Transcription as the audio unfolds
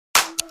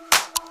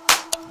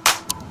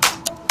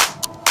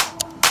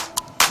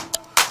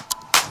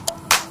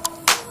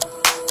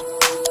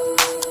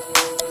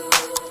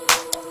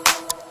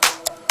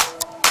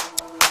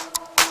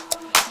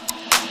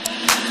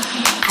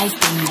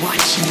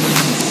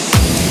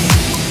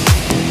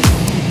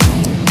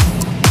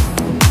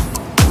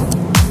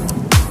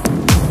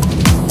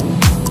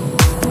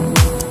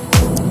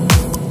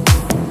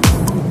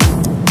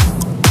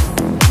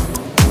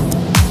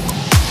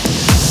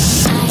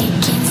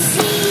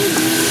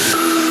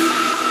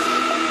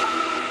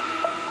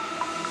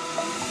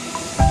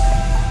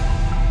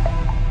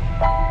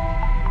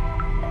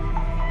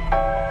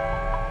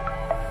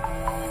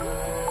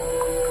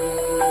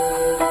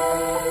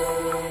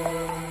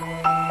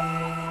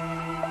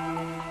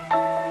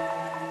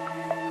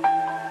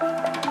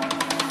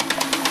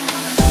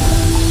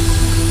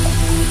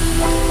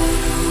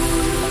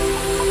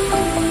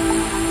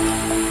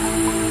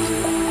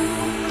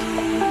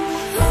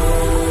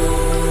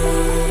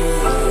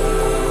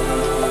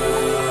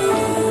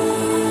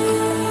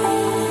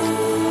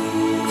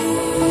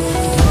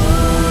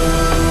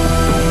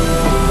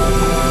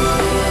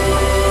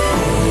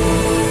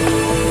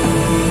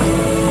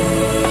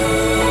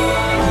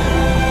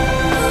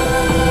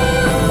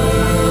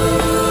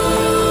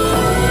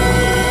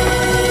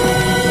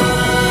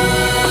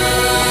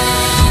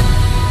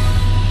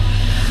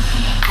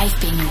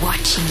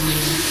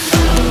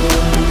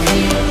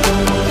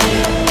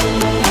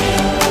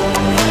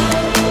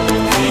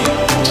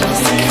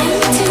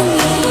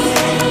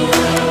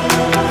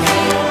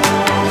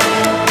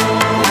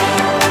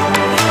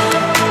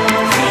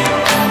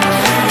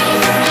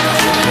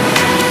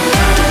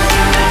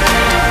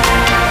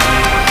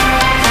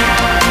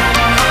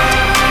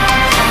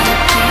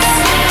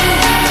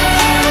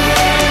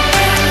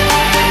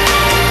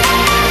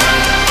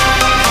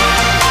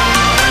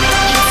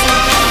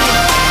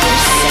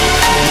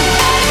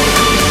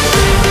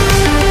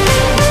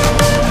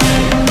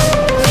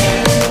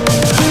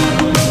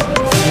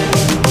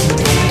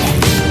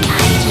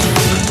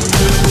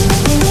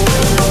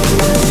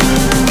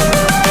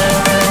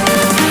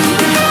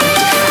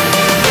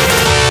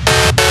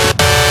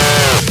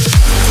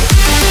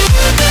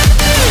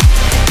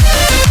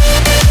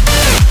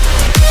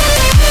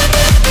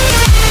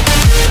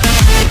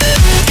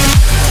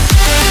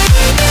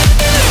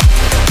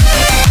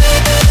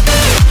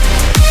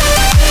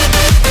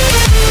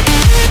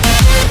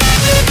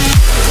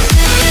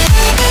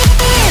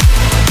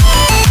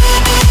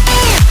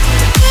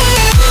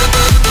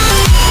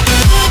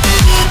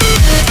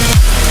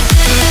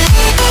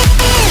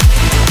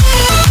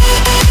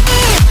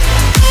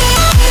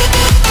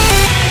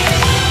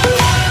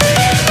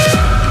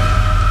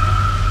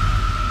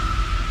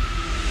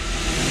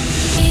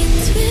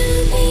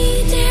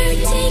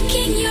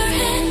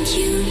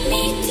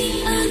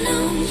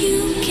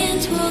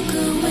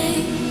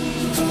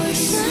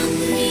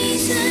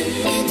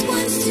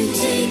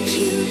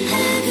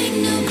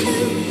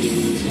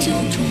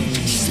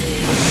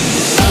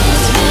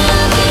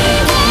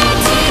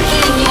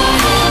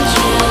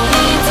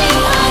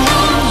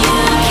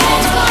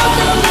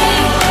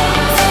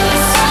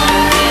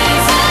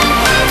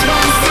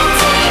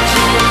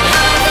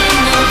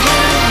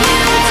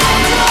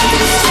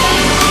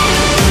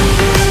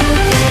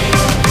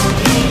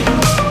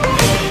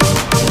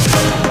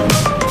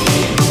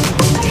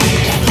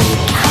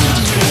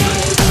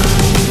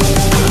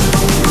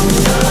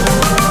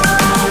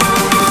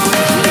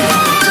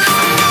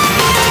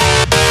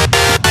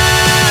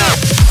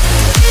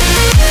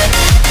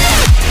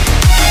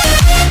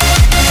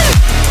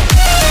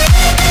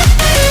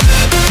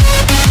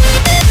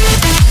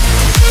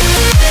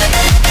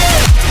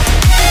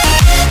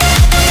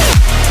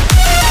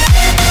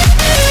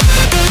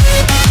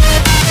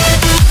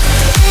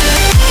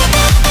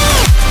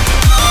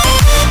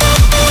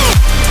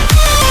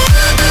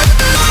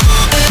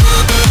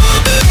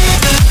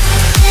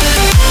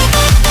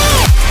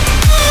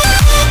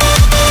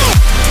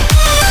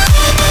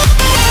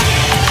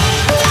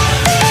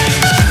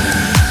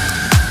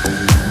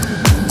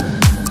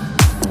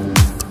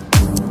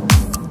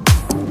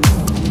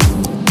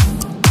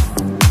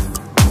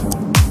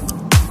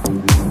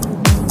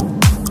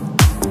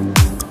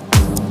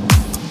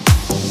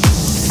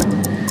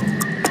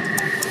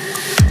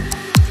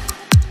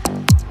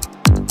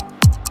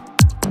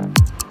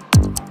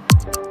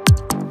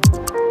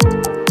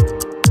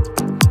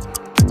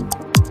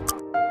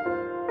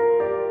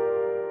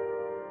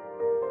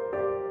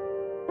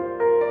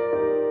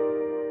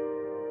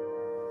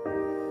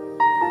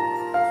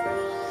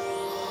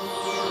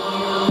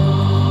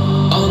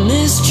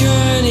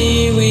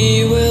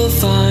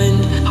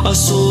our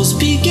souls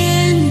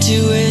began to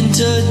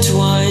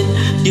intertwine.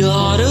 Your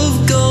heart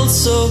of gold,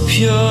 so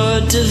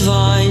pure,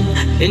 divine.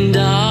 And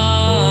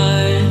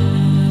I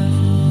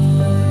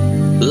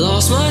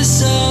lost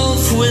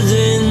myself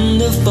within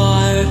the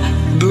fire,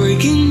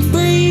 breaking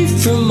free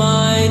from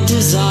my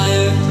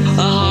desire.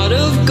 A heart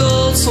of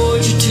gold,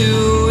 forged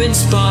to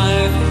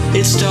inspire.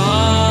 It's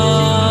starfire.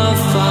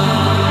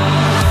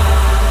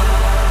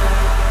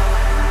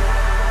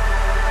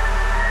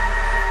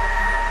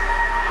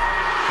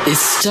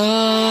 It's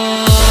starfire.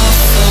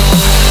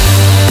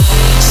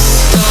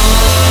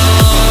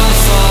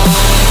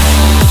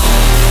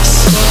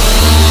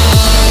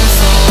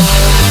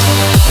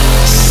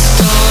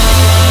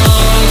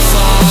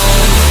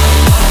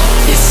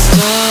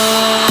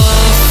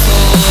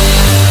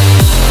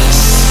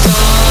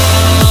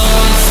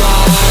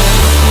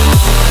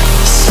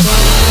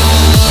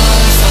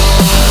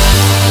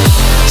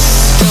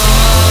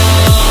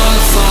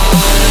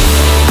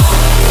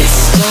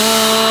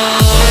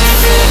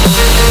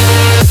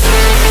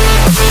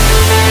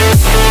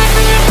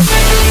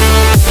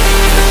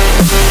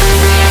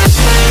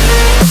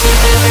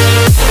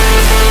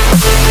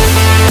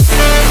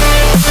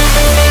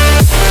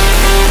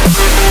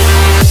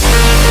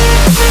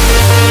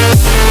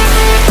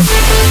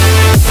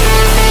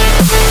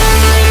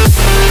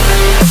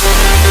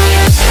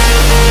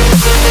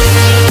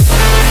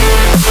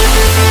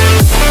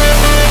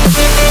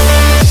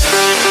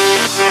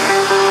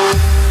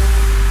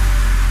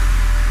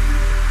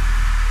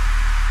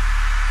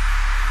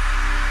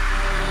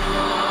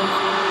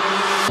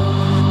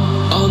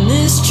 On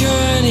this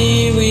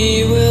journey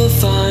we will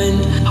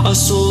find our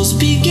souls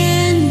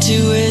began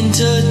to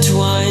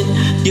intertwine.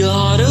 Your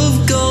heart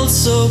of gold,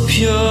 so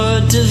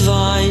pure,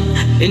 divine.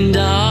 And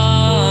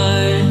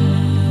I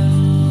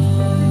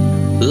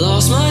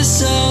lost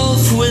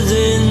myself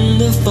within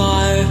the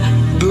fire,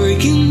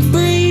 breaking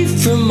free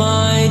from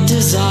my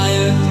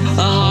desire.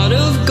 A heart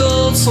of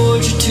gold,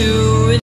 forged to